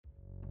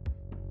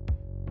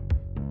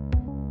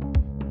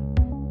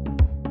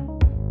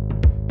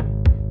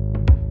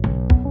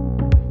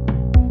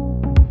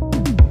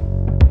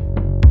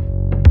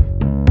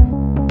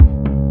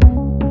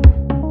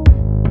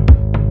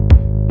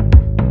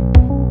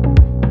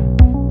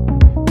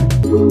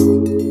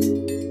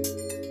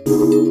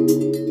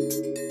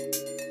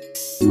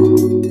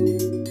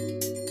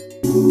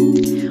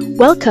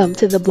Welcome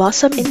to the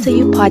Blossom Into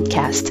You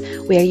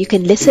podcast, where you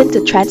can listen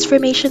to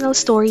transformational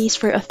stories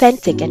for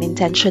authentic and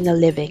intentional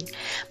living.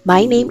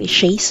 My name is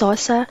Shay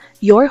Sosa,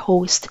 your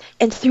host,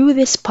 and through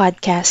this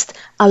podcast,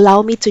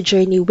 allow me to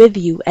journey with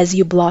you as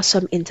you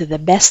blossom into the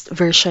best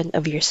version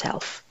of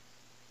yourself.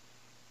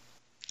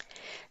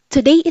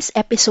 Today is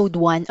episode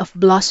 1 of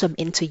Blossom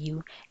Into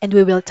You, and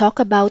we will talk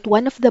about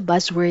one of the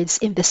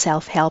buzzwords in the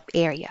self help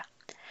area.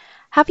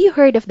 Have you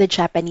heard of the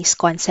Japanese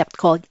concept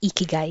called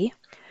Ikigai?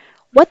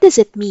 What does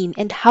it mean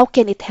and how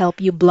can it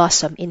help you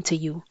blossom into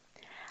you?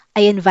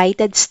 I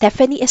invited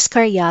Stephanie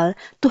Escarial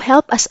to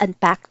help us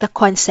unpack the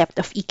concept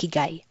of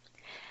Ikigai.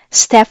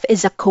 Steph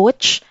is a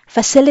coach,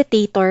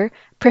 facilitator,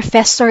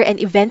 professor, and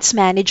events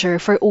manager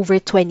for over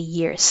 20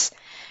 years.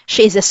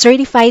 She is a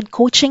certified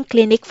coaching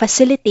clinic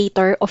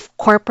facilitator of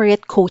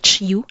Corporate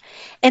Coach U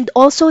and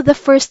also the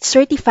first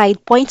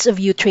certified Points of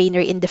View trainer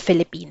in the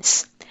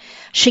Philippines.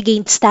 She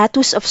gained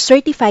status of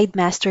certified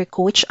master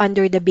coach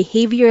under the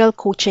Behavioral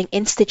Coaching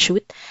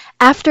Institute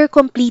after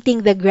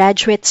completing the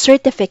graduate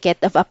certificate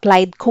of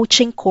applied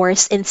coaching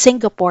course in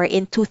Singapore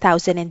in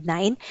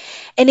 2009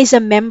 and is a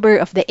member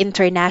of the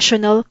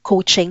International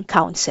Coaching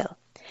Council.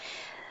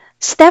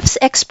 Steph's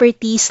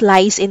expertise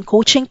lies in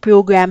coaching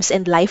programs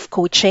and life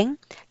coaching,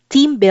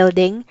 team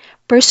building,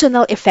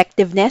 personal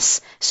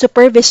effectiveness,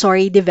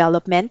 supervisory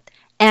development,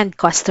 and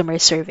customer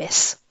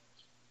service.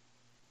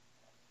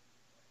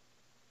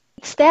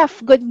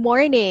 Steph, good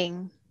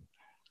morning.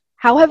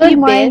 How have Good you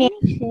been? morning,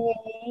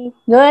 Shay.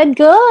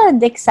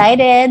 Good.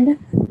 Excited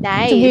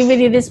to be with Nice.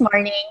 you this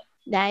morning.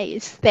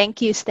 Nice.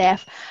 Thank you,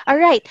 Steph. All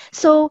right.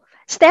 So,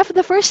 Steph,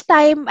 the first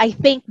time I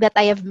think that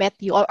I have met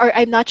you, or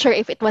I'm not sure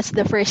if it was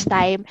the first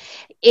time,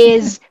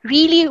 is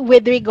really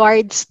with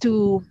regards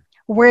to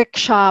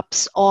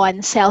workshops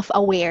on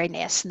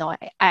self-awareness. No,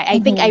 I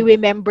think I Mm-hmm.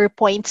 remember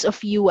Points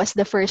of You as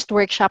the first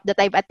workshop that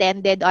I've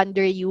attended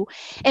under you.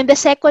 And the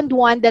second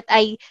one that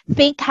I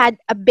think had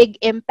a big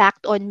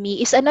impact on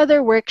me is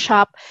another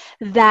workshop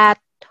that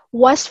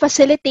was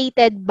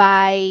facilitated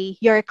by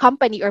your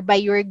company or by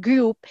your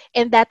group,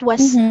 and that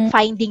was Mm-hmm.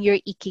 finding your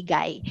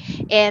ikigai.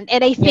 And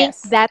I think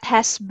Yes. that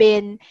has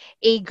been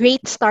a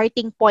great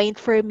starting point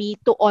for me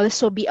to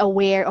also be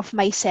aware of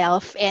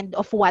myself and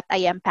of what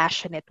I am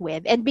passionate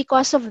with. And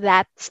because of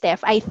that,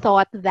 Steph, I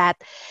thought that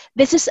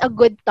this is a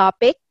good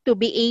topic to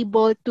be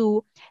able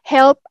to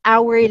help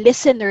our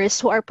listeners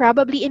who are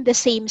probably in the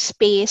same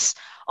space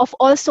of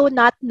also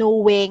not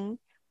knowing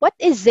what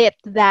is it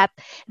that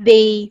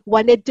they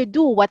wanted to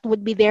do, what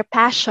would be their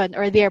passion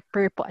or their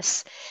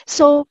purpose.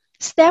 So,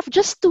 Steph,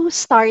 just to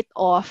start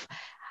off,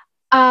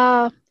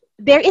 uh,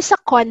 there is a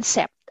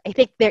concept. I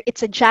think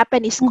it's a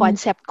Japanese Mm-hmm.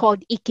 concept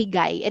called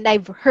ikigai, and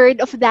I've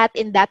heard of that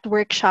in that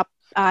workshop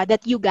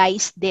that you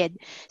guys did.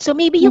 So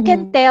maybe you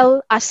can Mm-hmm.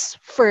 tell us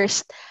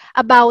first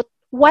about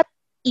what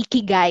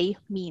ikigai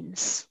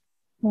means.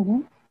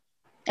 Mm-hmm.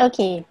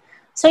 Okay.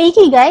 So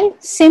Ikigai,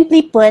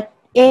 simply put,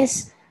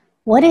 is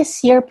what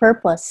is your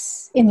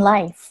purpose in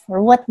life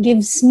or what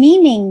gives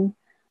meaning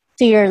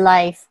to your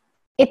life.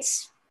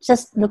 It's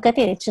just, look at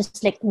it, it's just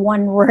like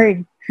one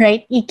word,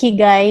 right?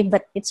 Ikigai,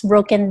 but it's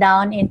broken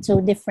down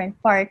into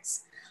different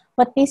parts.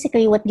 But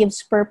basically, what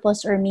gives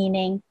purpose or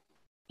meaning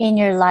in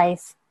your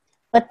life.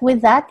 But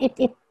with that,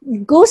 it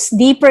goes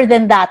deeper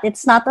than that.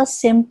 It's not as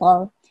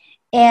simple.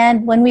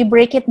 And when we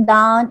break it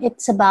down,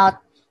 it's about,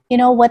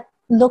 what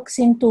looks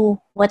into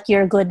what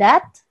you're good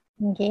at,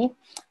 okay?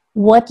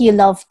 What you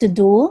love to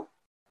do,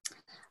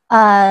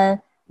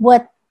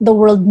 what the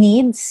world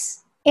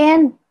needs,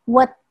 and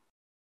what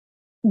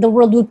the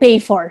world will pay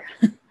for.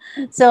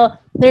 So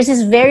there's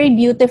this very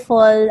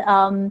beautiful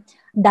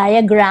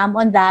diagram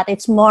on that.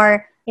 It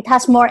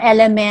has more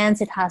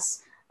elements. It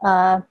has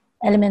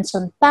elements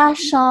on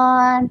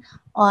passion,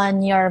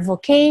 on your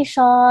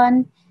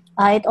vocation.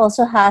 It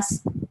also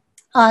has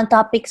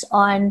topics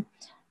on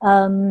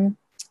um,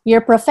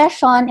 your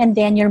profession and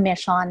then your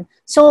mission.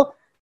 So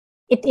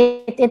it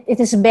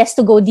is best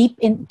to go deep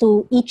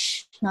into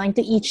each,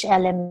 into each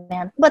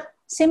element. But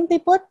simply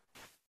put,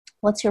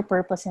 what's your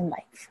purpose in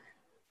life?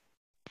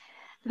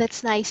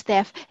 That's nice,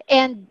 Steph.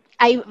 And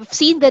I've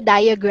seen the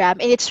diagram,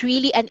 and it's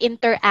really an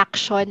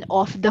interaction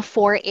of the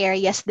four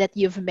areas that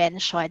you've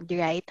mentioned,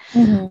 right?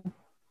 Mm-hmm.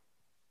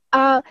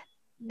 Uh,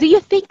 do you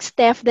think,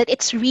 Steph, that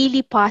it's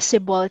really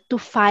possible to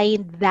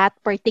find that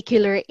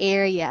particular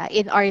area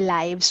in our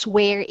lives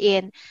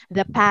wherein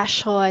the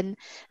passion,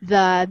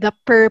 the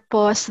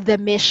purpose, the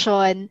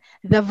mission,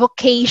 the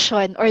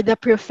vocation, or the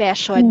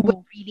profession would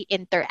Mm-hmm. really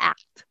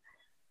interact?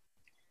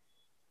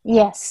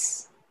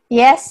 Yes.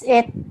 Yes,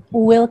 it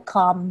will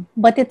come,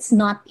 but it's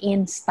not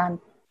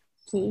instant.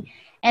 Okay.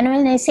 And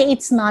when I say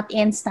it's not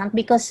instant,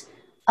 because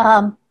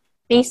um,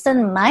 based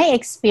on my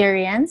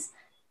experience,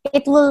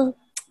 it will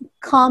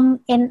come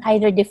in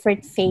either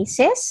different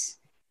phases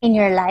in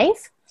your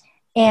life.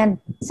 And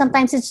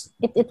sometimes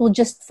it will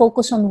just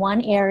focus on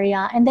one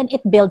area and then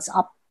it builds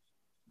up.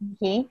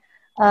 Okay.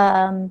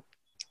 Um,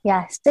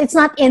 yeah. So it's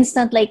not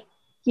instant, like,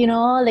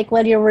 like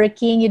while you're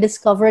working, you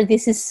discover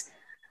this is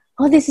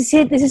oh, this is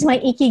it. This is my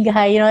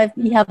ikigai. If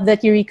you have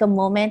that eureka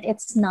moment,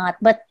 it's not.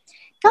 But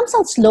it comes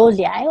out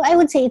slowly. I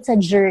would say it's a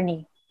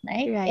journey,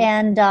 right? Right.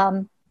 And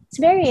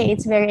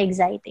it's very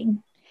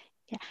exciting.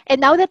 Yeah.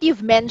 And now that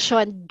you've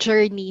mentioned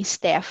journey,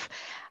 Steph,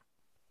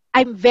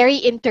 I'm very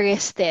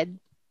interested.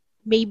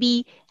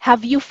 Maybe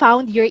have you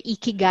found your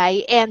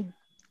ikigai and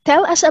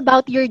tell us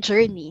about your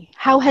journey.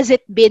 How has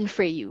it been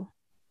for you?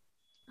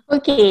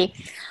 Okay.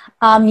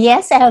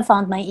 Yes, I have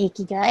found my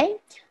ikigai.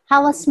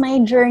 How was my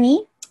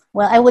journey?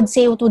 Well, I would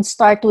say it would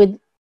start with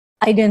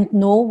I didn't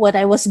know what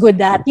I was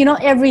good at.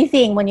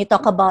 Everything when you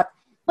talk about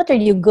what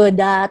are you good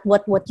at,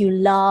 what you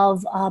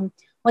love,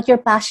 what you're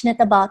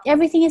passionate about.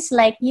 Everything is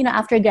like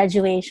after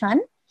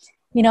graduation,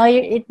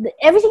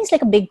 everything's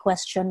like a big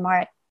question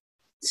mark.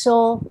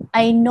 So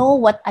I know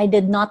what I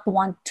did not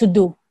want to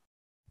do.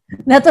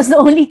 That was the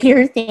only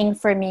clear thing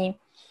for me.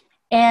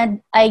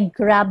 And I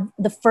grabbed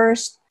the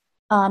first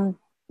um,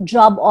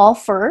 job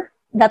offer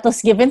that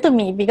was given to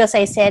me because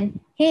I said,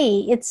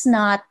 hey, it's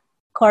not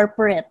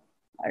corporate.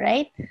 All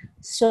right.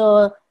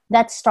 So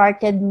that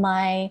started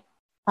my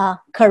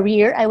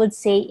career, I would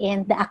say,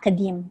 in the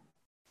academe.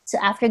 So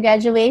after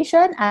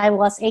graduation, I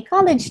was a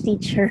college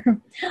teacher,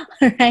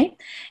 right?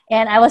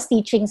 And I was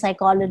teaching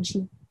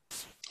psychology.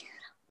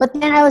 But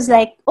then I was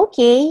like,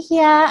 okay,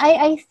 yeah,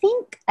 I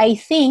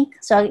think.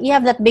 So you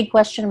have that big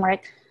question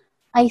mark.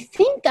 I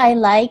think I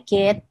like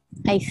it.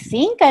 I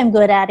think I'm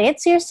good at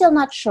it. So you're still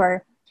not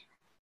sure.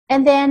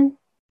 And then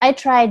I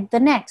tried the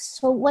next.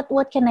 So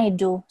what can I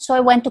do? So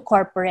I went to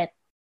corporate.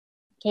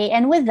 Okay,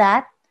 and with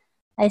that,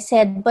 I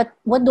said, but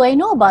what do I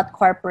know about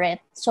corporate?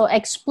 So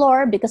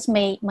explore because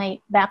my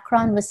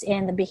background was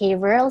in the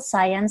behavioral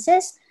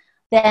sciences.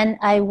 Then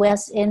I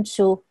was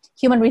into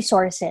human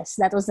resources.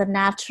 That was the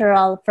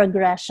natural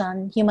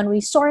progression, human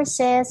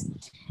resources.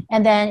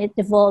 And then it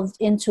evolved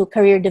into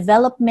career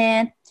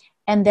development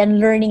and then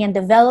learning and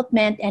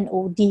development and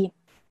OD.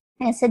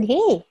 And I said,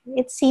 hey,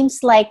 it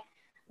seems like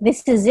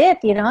this is it,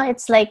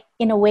 it's like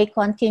in a way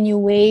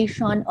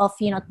continuation of,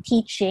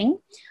 teaching,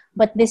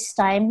 but this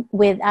time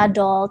with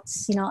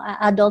adults,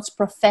 adults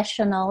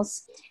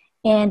professionals,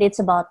 and it's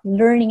about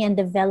learning and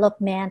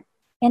development.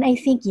 And I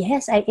think,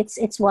 yes,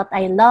 it's what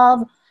I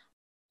love.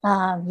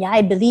 Yeah,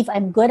 I believe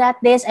I'm good at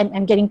this.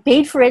 I'm getting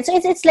paid for it. So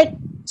it's like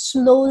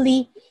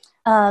slowly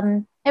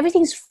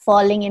everything's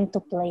falling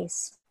into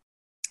place.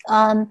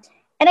 And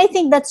I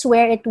think that's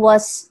where it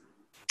was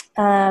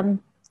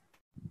um,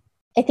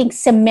 I think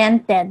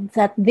cemented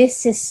that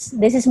this is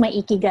my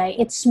ikigai.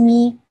 It's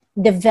me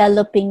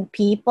developing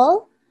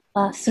people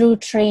through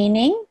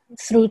training,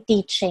 through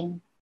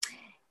teaching.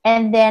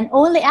 And then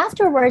only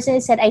afterwards I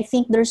said, I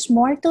think there's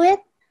more to it.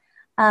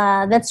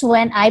 That's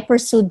when I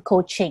pursued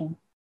coaching.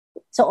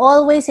 So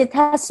always it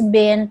has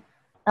been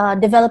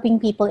developing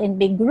people in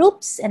big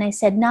groups. And I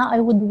said, now I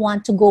would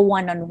want to go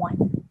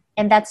one-on-one.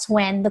 And that's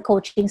when the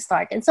coaching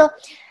started. So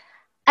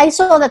I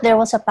saw that there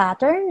was a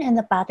pattern, and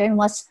the pattern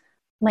was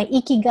my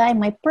ikigai,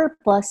 my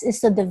purpose is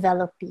to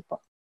develop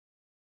people.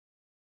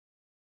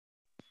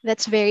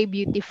 That's very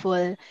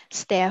beautiful,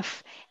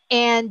 Steph.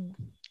 And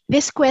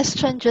this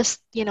question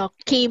just,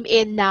 came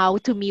in now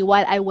to me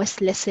while I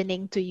was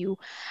listening to you.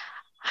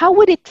 How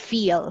would it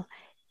feel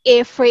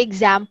if, for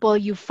example,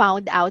 you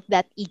found out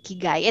that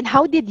ikigai? And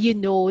how did you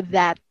know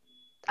that,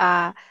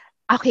 uh,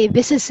 okay,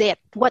 this is it?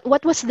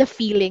 What was the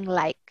feeling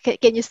like?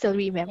 Can you still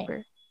Okay.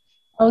 remember?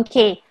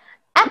 Okay.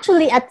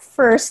 Actually, at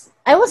first,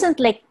 I wasn't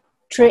like,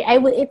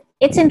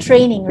 it's in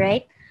training,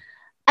 right?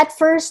 At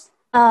first,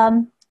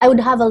 I would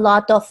have a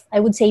lot of, I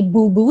would say,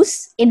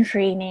 boo-boos in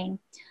training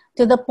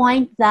to the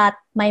point that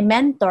my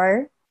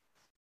mentor,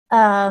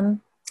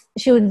 um,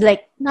 she would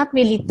like not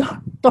really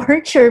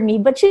torture me,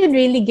 but she would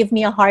really give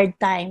me a hard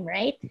time,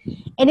 right?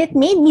 And it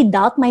made me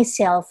doubt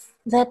myself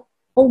that,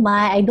 oh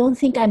my, I don't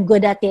think I'm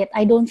good at it.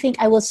 I don't think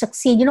I will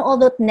succeed. All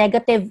that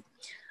negative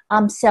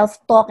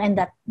self-talk and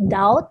that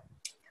doubt.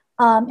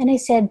 And I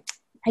said,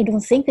 I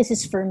don't think this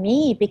is for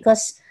me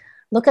because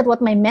look at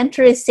what my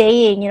mentor is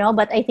saying,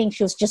 but I think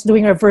she was just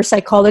doing reverse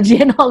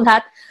psychology and all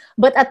that.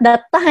 But at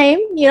that time,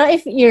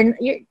 if you're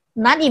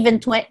not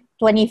even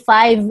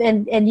 25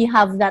 and you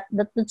have that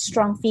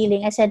strong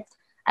feeling, I said,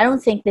 I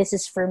don't think this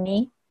is for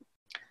me.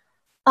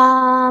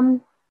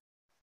 Um,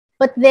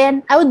 but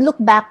then I would look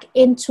back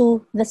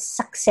into the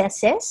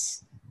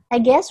successes, I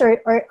guess, or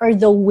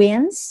the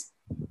wins.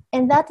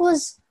 And that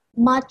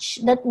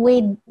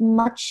weighed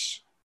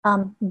much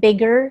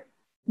bigger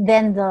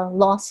than the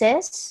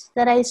losses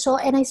that I saw.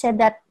 And I said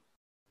that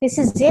this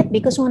is it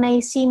because when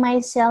I see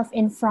myself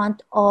in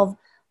front of,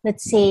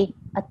 let's say,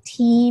 a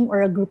team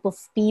or a group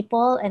of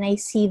people and I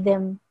see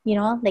them,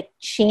 like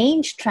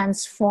change,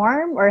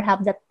 transform, or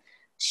have that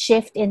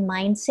shift in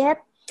mindset,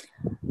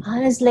 I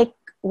was like,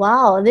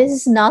 wow, this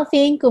is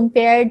nothing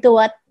compared to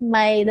what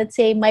let's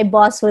say, my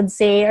boss would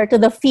say or to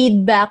the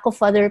feedback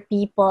of other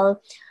people.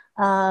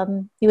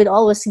 You would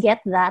always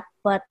get that.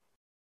 But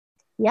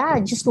yeah,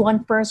 just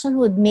one person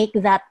would make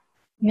that,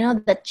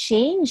 that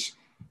change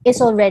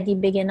is already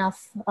big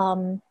enough.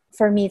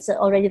 For me, it's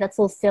already that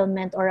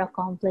fulfillment or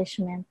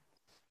accomplishment.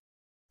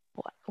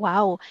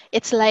 Wow.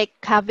 It's like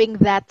having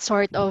that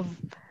sort of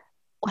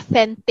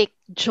authentic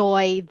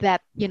joy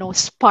that,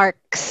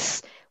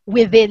 sparks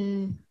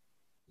within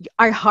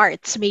our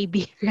hearts,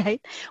 maybe,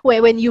 right?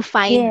 When you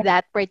find Yeah.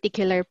 that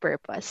particular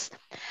purpose.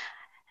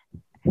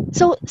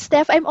 So,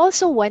 Steph, I'm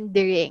also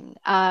wondering,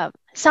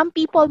 some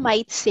people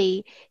might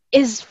say,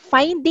 is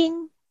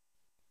finding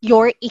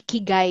your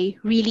ikigai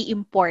really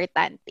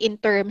important in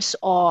terms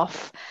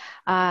of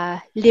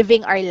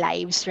living our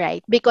lives,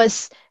 right?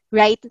 Because,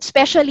 right,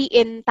 especially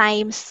in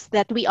times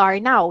that we are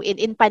now,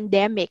 in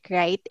pandemic,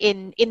 right,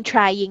 in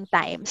trying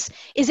times,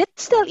 is it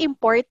still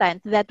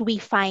important that we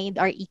find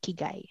our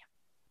ikigai?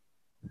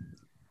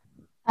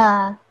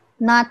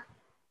 Not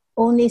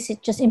only is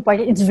it just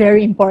important, it's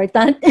very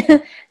important,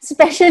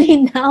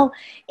 especially now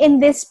in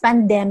this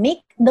pandemic.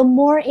 The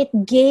more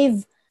it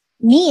gave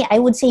me, I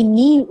would say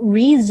me,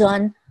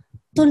 reason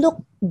to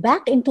look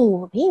back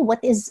into, hey,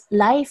 what is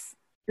life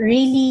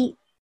really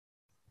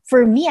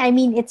for me? I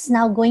mean, it's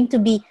now going to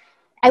be,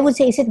 I would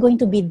say, is it going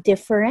to be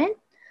different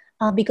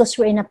because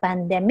we're in a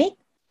pandemic?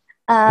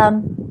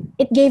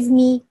 It gave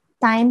me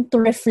time to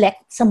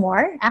reflect some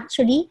more,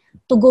 actually,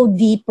 to go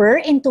deeper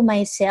into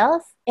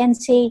myself and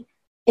say,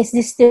 is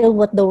this still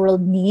what the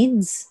world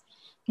needs?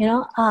 You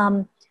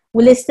know,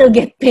 will I still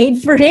get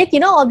paid for it? You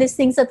know, all these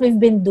things that we've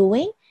been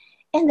doing.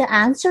 And the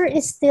answer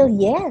is still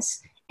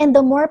yes. And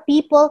the more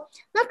people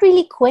not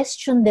really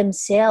question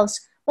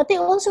themselves, but they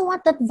also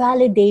want that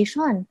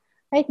validation,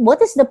 right?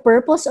 What is the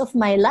purpose of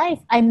my life?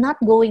 I'm not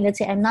going, let's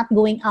say, I'm not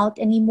going out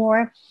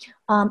anymore.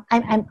 I'm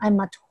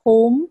at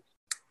home.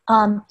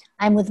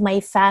 I'm with my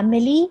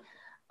family.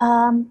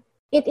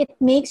 It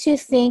makes you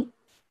think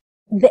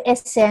the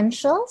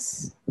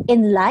essentials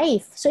in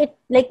life. So it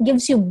like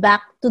gives you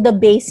back to the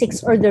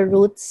basics or the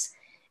roots.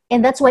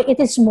 And that's why it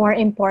is more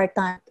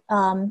important.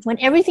 When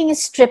everything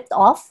is stripped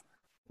off,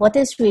 what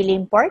is really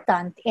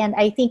important? And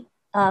I think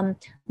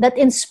that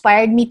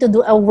inspired me to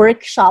do a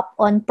workshop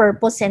on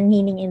purpose and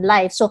meaning in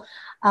life. So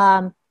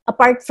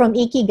apart from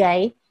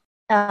Ikigai,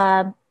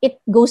 it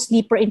goes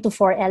deeper into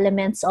four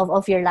elements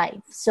of your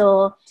life.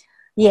 So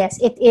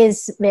yes, it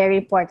is very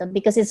important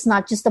because it's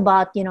not just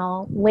about, you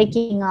know,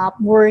 waking up,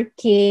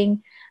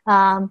 working,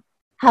 um,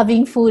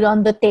 having food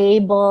on the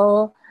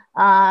table.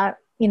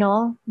 You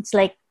know, it's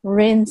like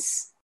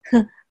rinse,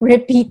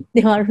 repeat,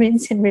 you know,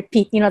 rinse and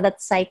repeat, you know,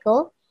 that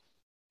cycle.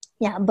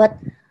 Yeah, but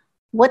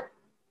what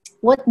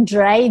what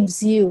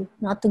drives you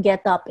not to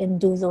get up and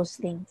do those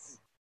things?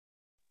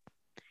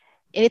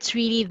 It's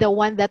really the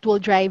one that will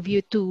drive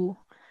you to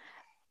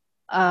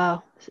uh,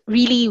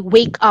 really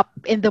wake up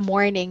in the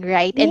morning,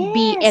 right? And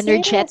be Yes, yes.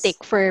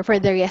 energetic for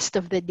the rest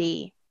of the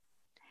day,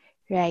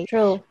 right?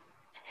 True.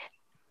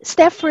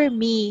 Steph, for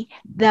me,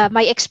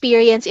 my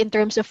experience in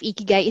terms of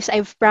ikigai is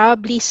I've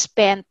probably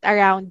spent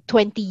around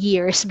 20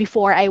 years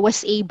before I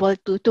was able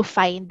to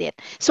find it.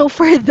 So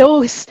for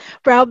those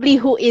probably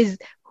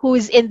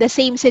who's in the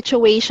same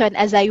situation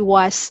as I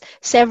was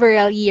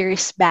several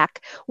years back,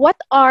 what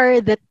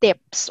are the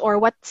tips or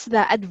what's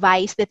the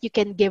advice that you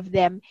can give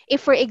them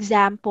if, for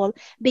example,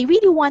 they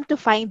really want to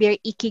find their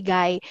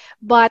ikigai,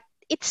 but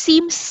it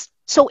seems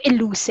so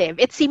elusive.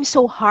 It seems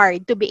so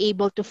hard to be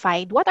able to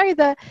find. What are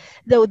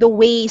the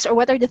ways or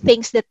what are the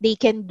things that they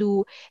can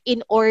do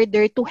in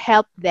order to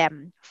help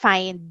them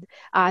find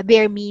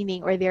their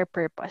meaning or their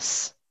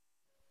purpose?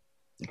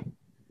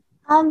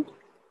 Um,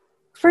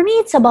 for me,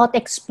 it's about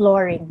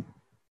exploring.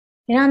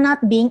 You know,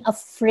 not being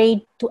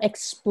afraid to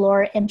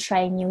explore and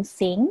try new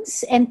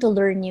things and to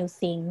learn new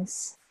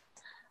things.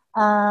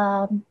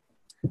 Um,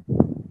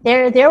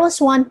 there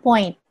was one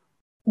point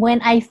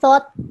when I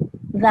thought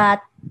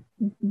that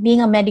being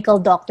a medical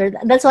doctor,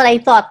 that's what I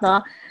thought,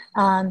 no?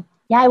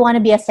 Yeah, I want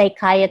to be a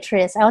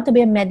psychiatrist. I want to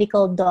be a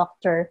medical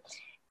doctor.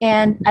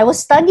 And I was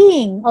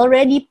studying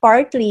already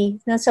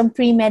partly, you know, some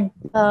pre-med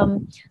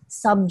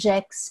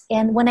subjects.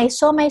 And when I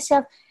saw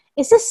myself,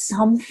 is this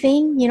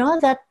something, you know,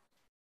 that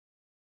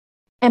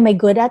am I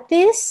good at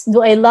this?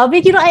 Do I love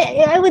it? You know,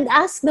 I would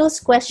ask those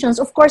questions.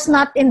 Of course,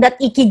 not in that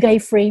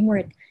ikigai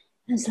framework.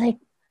 I was like,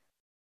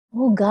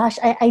 oh gosh,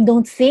 I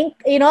don't think,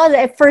 you know,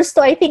 at first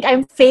I think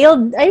I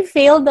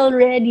failed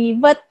already.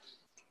 But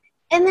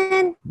and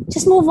then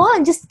just move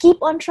on, just keep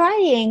on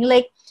trying.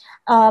 Like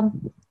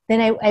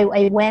then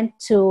I went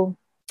to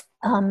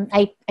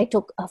I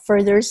took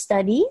further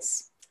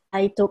studies.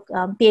 I took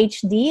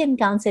PhD in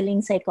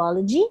counseling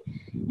psychology,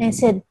 and I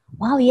said,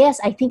 "Wow, yes,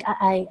 I think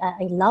I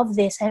love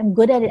this. I'm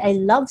good at it. I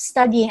love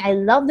studying. I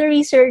love the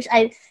research.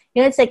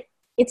 You know, it's like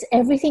it's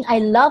everything I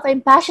love.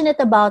 I'm passionate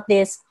about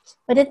this."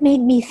 But it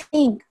made me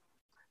think: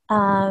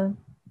 um,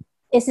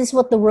 Is this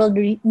what the world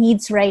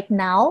needs right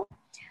now?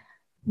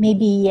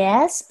 Maybe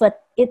yes,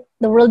 but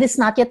the world is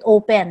not yet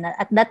open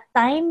at that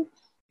time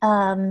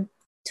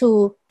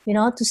to, you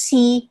know, to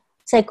see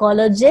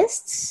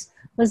psychologists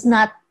was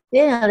not,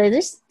 you know,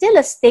 there's still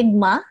a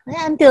stigma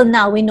until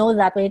now. We know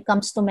that when it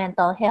comes to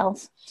mental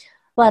health,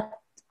 but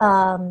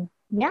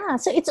yeah,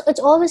 so it's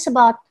always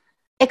about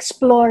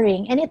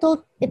exploring, and it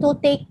will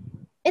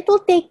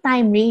take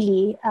time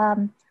really.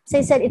 As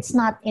I said, it's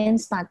not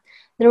instant.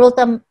 there will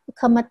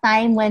come a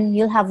time when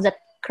you'll have that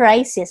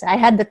crisis. I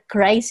had that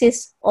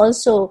crisis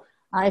also.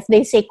 If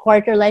they say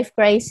quarter life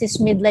crisis,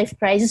 midlife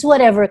crisis,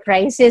 whatever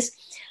crisis,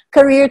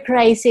 career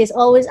crisis,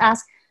 always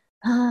ask,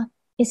 uh,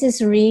 is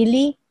this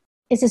really,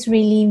 is this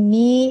really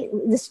me?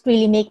 Does this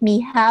really make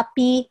me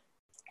happy?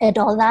 And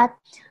all that.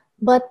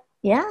 But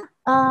yeah,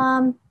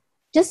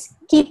 just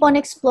keep on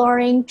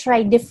exploring,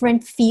 try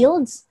different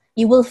fields.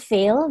 You will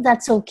fail,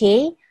 that's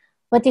okay.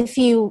 But if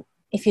you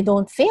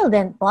don't fail,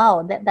 then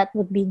wow, that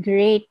would be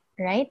great,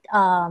 right?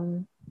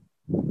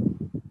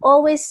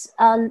 Always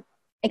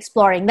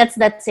exploring.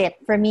 That's it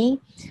for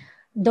me.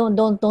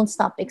 Don't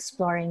stop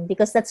exploring,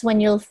 because that's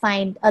when you'll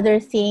find other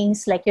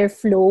things like your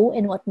flow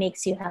and what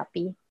makes you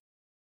happy.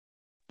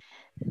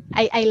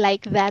 I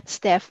like that,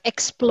 Steph.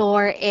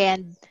 Explore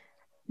and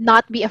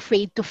not be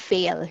afraid to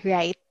fail,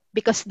 right?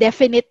 Because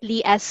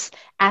definitely as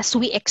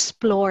we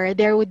explore,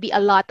 there would be a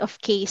lot of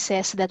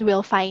cases that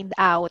we'll find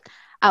out,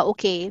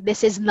 okay,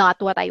 this is not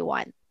what I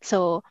want.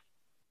 So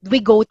we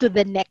go to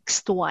the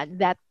next one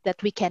that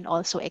we can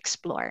also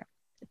explore.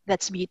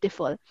 That's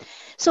beautiful.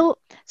 So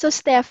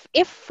Steph,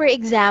 if for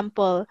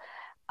example,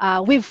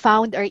 we've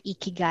found our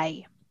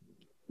ikigai,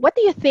 what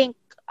do you think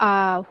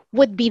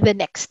would be the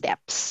next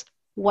steps?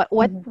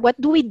 Mhm. What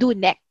do we do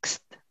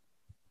next?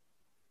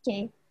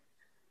 Okay.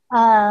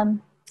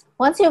 Um,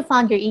 Once you've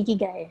found your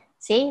ikigai,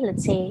 say,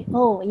 let's say,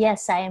 oh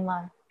yes, I am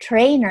a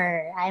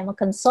trainer, I'm a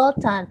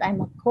consultant,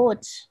 I'm a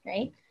coach,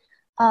 right?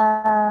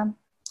 Um,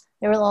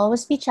 there will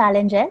always be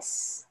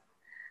challenges.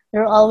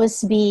 There will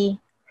always be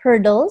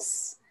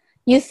hurdles.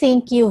 You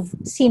think you've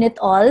seen it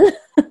all.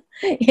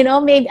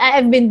 Maybe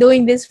I've been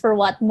doing this for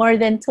what, more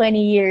than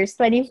 20 years,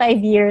 25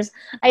 years.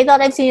 I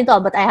thought I've seen it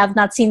all, but I have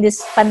not seen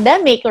this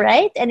pandemic,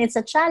 right? And it's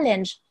a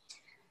challenge.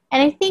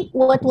 And I think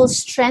what will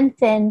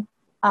strengthen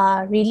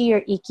really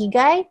your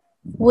ikigai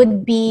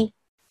would be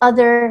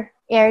other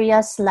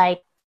areas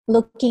like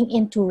looking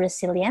into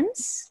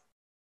resilience,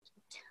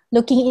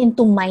 looking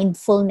into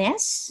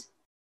mindfulness,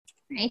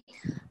 right?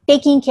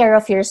 Taking care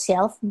of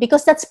yourself,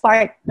 because that's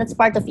part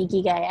of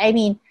ikigai. I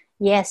mean,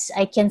 yes,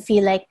 I can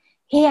feel like,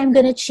 hey, I'm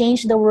gonna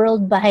change the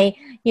world by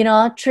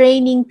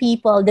training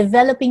people,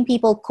 developing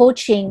people,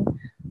 coaching.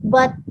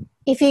 But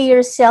if you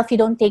yourself, you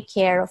don't take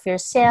care of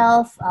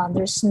yourself,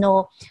 there's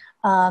no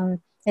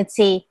let's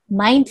say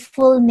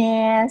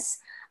mindfulness,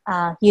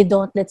 you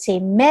don't, let's say,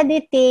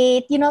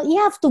 meditate, you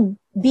have to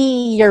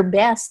be your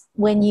best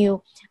when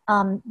you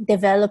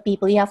develop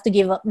people. You have to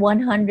give up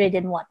 100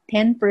 and what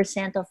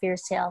 10% of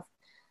yourself.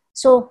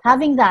 So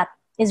having that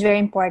is very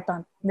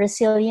important.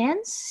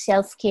 Resilience,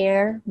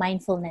 self-care,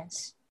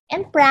 mindfulness,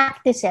 and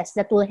practices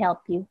that will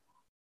help you.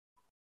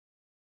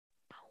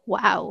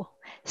 Wow.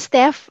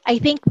 Steph, I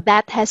think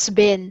that has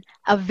been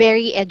a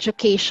very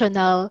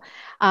educational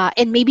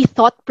and maybe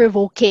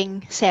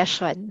thought-provoking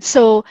session.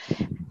 So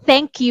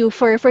thank you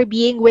for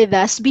being with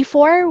us.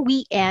 Before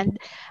we end,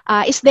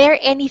 is there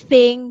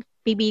anything,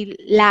 maybe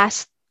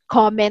last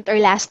comment or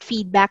last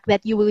feedback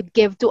that you would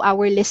give to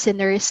our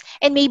listeners?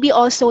 And maybe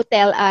also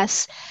tell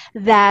us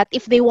that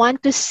if they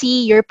want to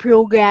see your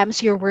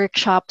programs, your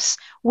workshops,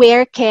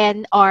 where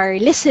can our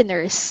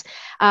listeners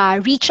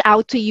reach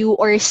out to you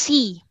or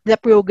see the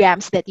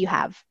programs that you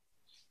have?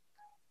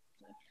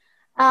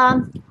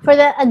 For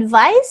the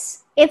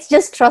advice, it's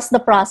just trust the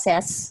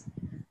process.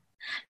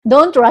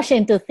 Don't rush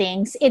into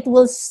things. It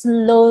will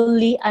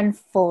slowly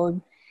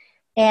unfold.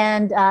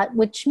 And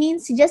which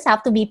means you just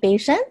have to be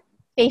patient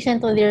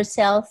with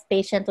yourself,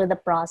 patient with the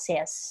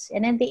process.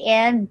 And in the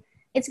end,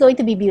 it's going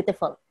to be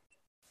beautiful.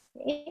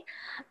 Okay?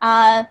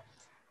 Uh,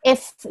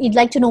 if you'd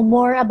like to know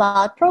more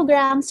about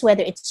programs,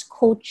 whether it's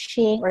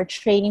coaching or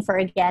training for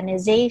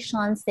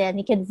organizations, then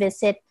you can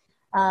visit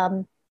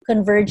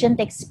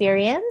Convergent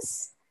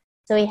Experience.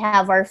 So we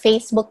have our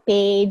Facebook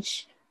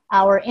page,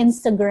 our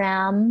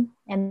Instagram,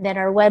 and then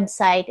our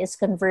website is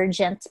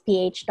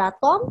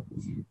convergentph.com.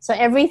 So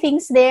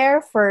everything's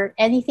there for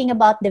anything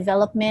about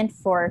development,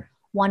 for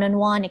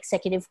one-on-one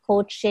executive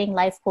coaching,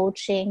 life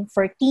coaching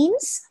for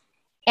teams,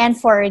 and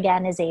for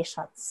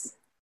organizations.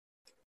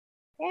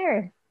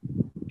 There.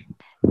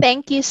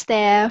 Thank you,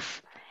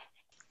 Steph.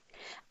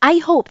 I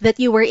hope that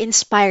you were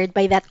inspired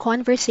by that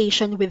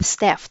conversation with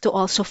Steph to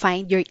also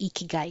find your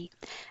ikigai.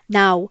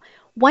 Now,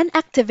 one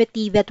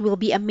activity that will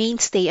be a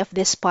mainstay of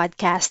this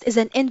podcast is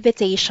an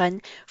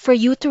invitation for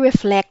you to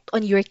reflect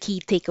on your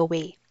key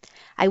takeaway.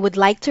 I would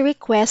like to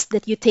request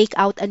that you take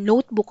out a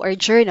notebook or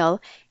journal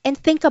and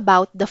think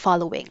about the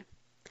following.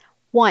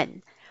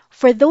 1.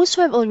 For those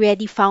who have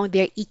already found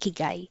their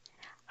ikigai,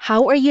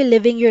 how are you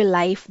living your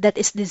life that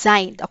is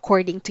designed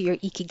according to your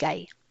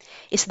ikigai?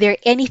 Is there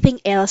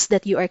anything else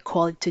that you are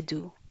called to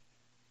do?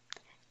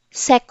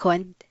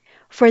 Second,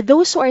 for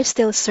those who are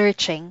still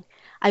searching,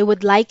 I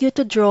would like you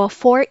to draw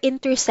four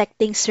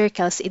intersecting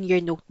circles in your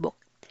notebook.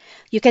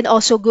 You can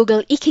also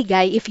Google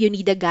Ikigai if you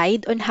need a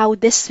guide on how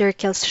these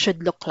circles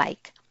should look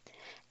like.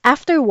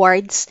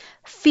 Afterwards,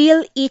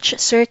 fill each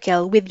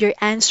circle with your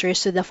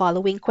answers to the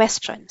following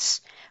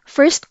questions.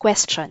 First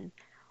question,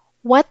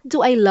 what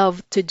do I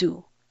love to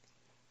do?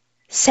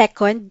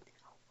 Second,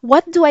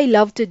 What do I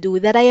love to do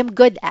that I am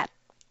good at?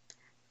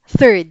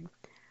 Third,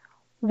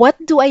 what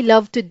do I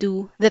love to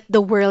do that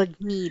the world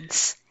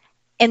needs?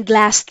 And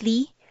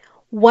lastly,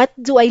 what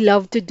do I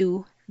love to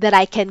do that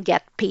I can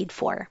get paid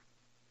for?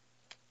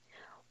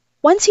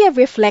 Once you have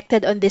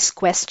reflected on these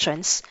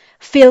questions,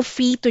 feel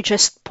free to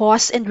just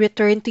pause and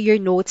return to your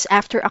notes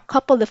after a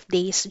couple of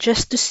days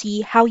just to see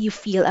how you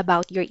feel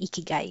about your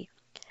ikigai.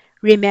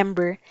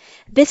 Remember,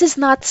 this is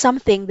not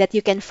something that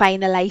you can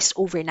finalize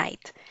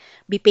overnight.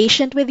 Be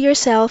patient with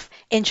yourself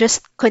and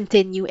just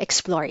continue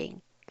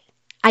exploring.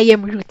 I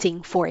am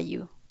rooting for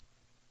you.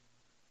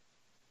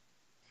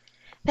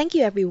 Thank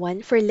you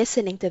everyone for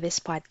listening to this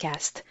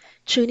podcast.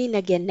 Tune in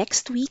again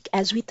next week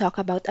as we talk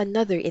about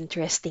another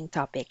interesting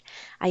topic.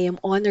 I am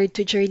honored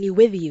to journey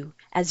with you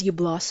as you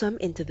blossom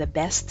into the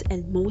best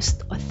and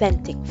most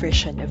authentic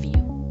version of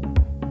you.